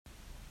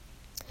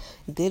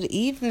good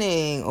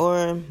evening,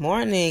 or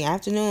morning,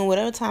 afternoon,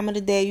 whatever time of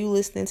the day you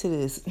listening to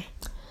this.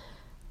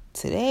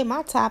 Today,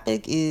 my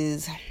topic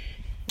is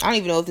I don't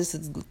even know if this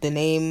is the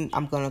name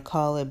I'm going to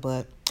call it,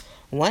 but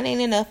one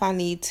ain't enough, I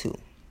need two.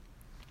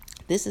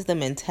 This is the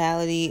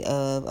mentality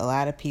of a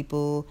lot of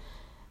people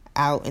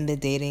out in the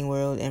dating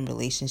world and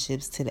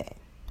relationships today,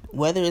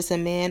 whether it's a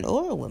man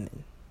or a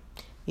woman.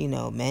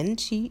 Men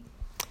cheat,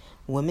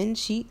 women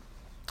cheat,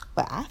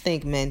 but I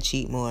think men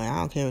cheat more. I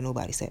don't care what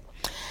nobody said.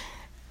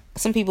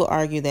 Some people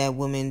argue that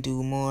women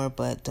do more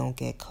but don't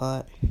get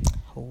caught.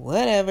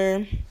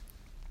 Whatever.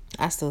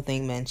 I still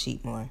think men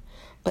cheat more.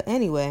 But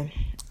anyway,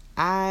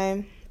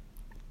 I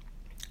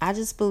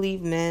just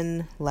believe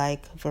men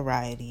like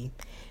variety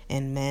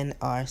and men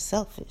are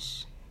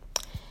selfish.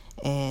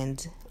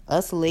 And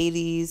us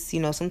ladies,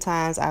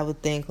 sometimes I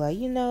would think like,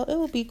 it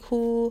would be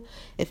cool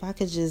if I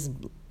could just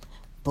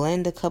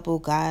blend a couple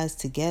guys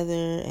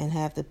together and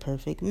have the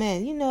perfect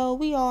men.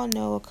 We all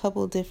know a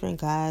couple different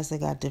guys that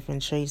got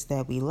different traits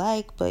that we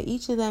like, but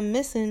each of them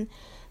missing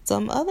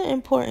some other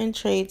important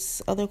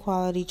traits, other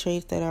quality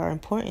traits that are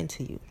important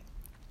to you.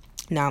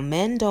 Now,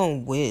 men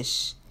don't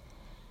wish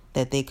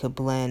that they could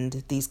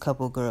blend these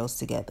couple girls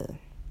together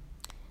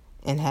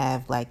and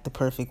have like the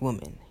perfect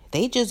woman.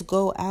 They just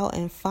go out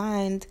and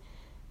find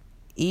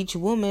each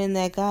woman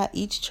that got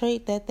each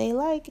trait that they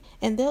like,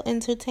 and they'll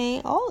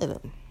entertain all of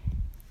them.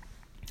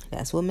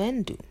 That's what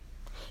men do.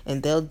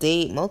 And they'll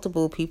date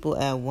multiple people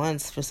at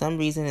once. For some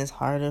reason, it's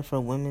harder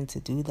for women to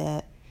do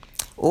that.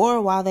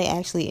 Or while they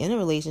actually in a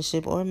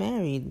relationship or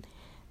married,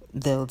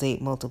 they'll date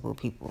multiple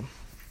people.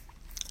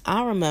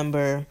 I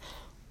remember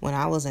when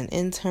I was an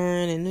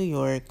intern in New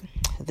York,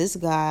 this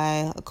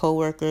guy, a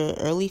coworker,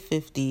 early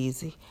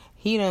 50s,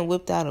 he done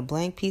whipped out a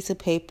blank piece of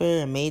paper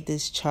and made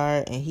this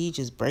chart, and he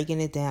just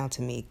breaking it down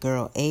to me.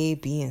 Girl A,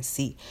 B, and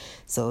C.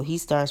 So he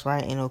starts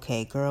writing,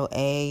 okay, girl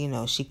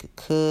A, she could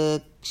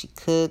cook. She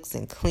cooks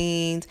and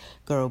cleans.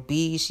 Girl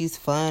B, she's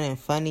fun and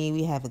funny.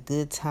 We have a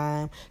good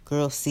time.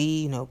 Girl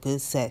C,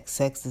 good sex.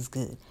 Sex is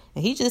good.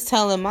 And he just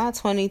telling my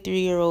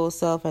 23-year-old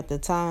self at the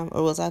time,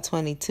 or was I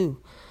 22?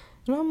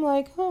 And I'm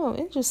like, oh,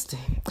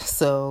 interesting.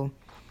 So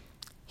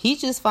he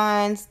just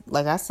finds,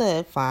 like I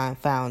said,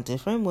 found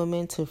different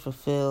women to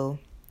fulfill,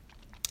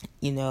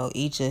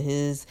 each of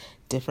his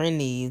different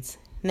needs.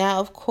 Now,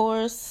 of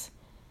course,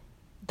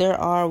 there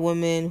are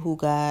women who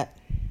got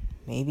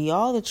maybe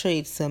all the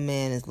traits a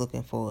man is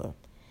looking for.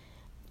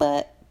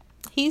 But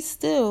he's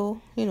still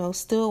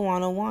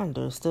want to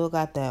wander. Still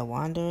got that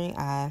wandering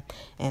eye.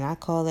 And I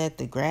call that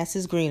the grass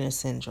is greener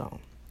syndrome.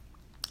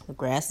 The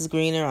grass is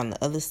greener on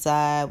the other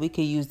side. We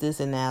could use this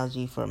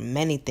analogy for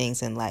many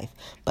things in life,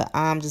 but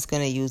I'm just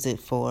going to use it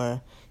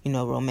for,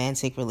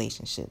 romantic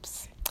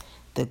relationships.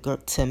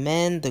 To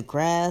men, the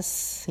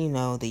grass,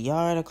 the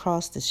yard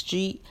across the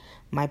street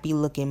might be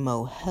looking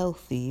more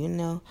healthy,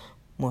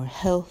 more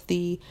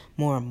healthy,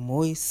 more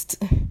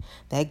moist.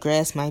 That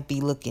grass might be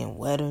looking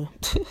wetter.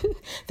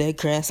 That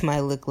grass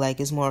might look like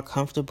it's more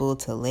comfortable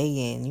to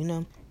lay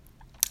in,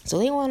 So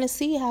they want to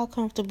see how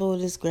comfortable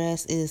this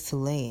grass is to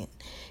lay in.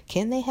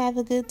 Can they have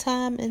a good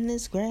time in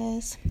this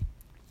grass?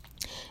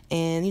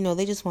 And,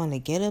 they just want to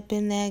get up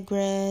in that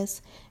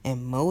grass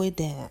and mow it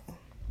down.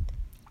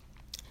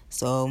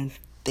 So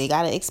they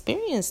got to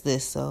experience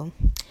this. So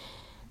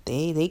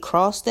they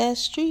cross that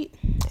street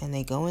and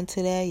they go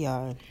into that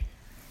yard.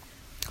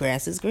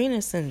 Grass is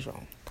greener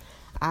syndrome.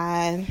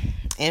 I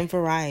am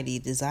variety,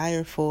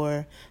 desire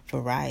for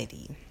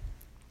variety.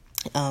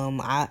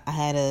 I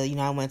had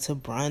I went to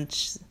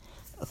brunch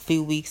a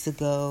few weeks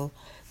ago.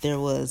 There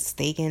was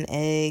steak and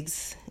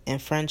eggs and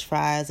French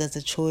fries as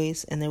a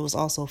choice, and there was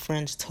also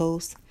French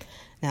toast.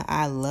 Now,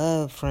 I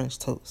love French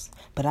toast,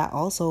 but I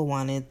also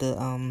wanted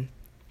the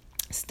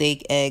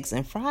steak, eggs,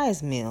 and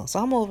fries meal. So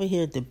I'm over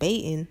here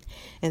debating,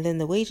 and then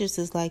the waitress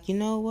is like, you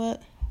know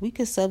what? We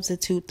could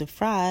substitute the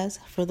fries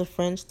for the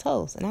French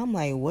toast. And I'm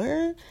like,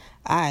 word?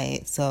 All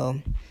right,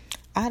 so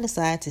I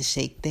decided to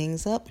shake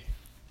things up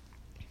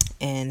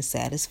and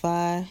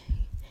satisfy,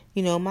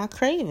 my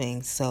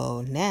cravings.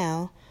 So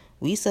now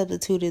we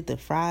substituted the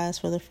fries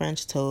for the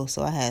French toast.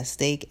 So I had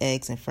steak,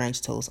 eggs, and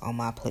French toast on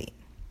my plate.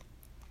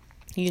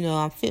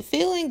 I'm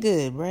feeling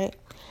good, right?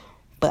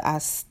 But I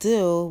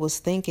still was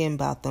thinking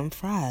about them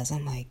fries.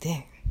 I'm like,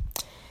 dang,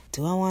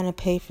 do I want to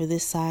pay for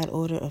this side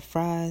order of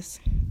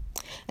fries?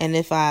 And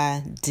if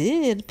I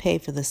did pay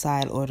for the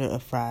side order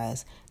of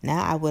fries,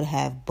 now I would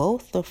have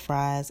both the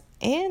fries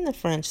and the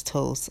French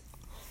toast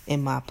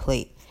in my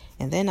plate.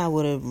 And then I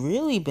would have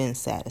really been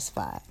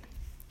satisfied.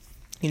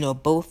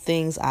 Both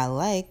things I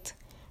liked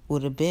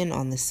would have been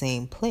on the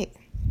same plate.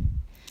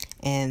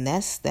 And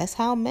that's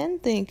how men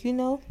think,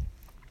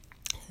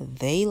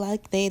 They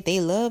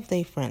love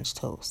their French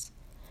toast.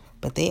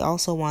 But they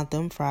also want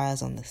them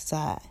fries on the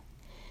side.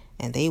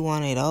 And they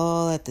want it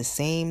all at the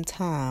same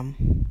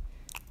time.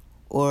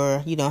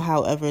 Or,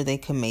 however they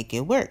can make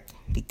it work.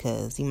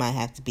 Because you might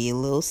have to be a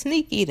little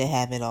sneaky to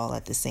have it all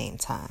at the same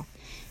time.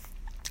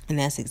 And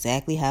that's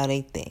exactly how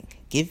they think.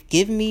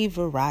 Give me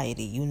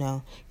variety,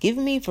 Give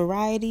me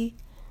variety,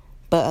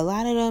 But a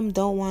lot of them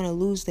don't want to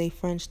lose their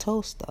French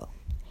toast, though.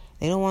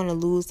 They don't want to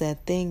lose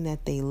that thing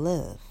that they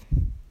love.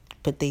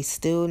 But they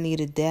still need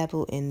to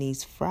dabble in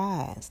these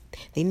fries.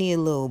 They need a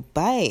little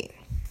bite.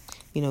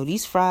 You know,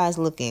 these fries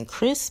looking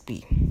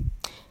crispy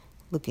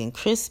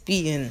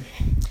and,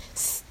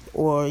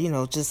 or, you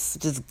know,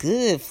 just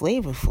good,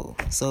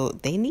 flavorful. So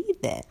they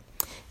need that.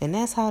 And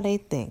that's how they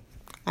think.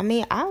 I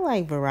mean, I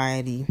like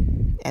variety.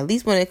 At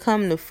least when it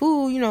comes to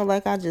food, you know,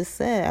 like I just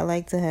said, I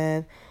like to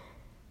have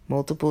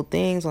multiple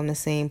things on the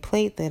same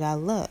plate that I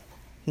love.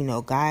 You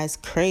know, guys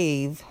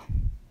crave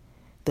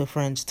the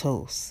French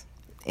toast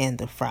and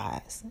the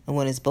fries. And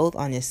when it's both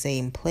on your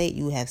same plate,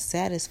 you have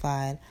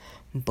satisfied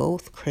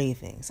both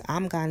cravings.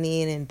 I'm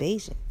Ghanaian and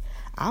Bajan.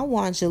 I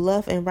want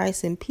jollof and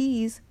rice and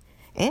peas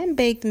and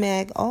baked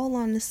mac all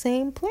on the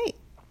same plate.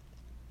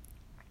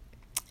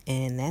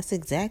 And that's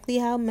exactly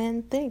how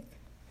men think.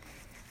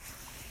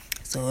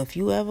 So if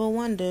you ever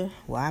wonder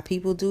why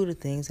people do the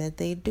things that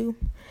they do,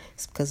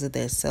 it's because of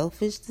their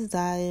selfish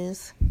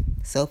desires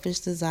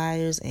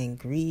and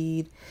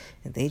greed.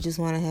 And they just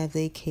want to have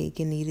their cake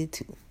and eat it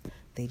too.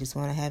 They just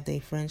want to have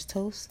their French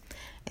toast,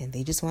 and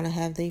they just want to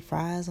have their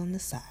fries on the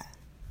side.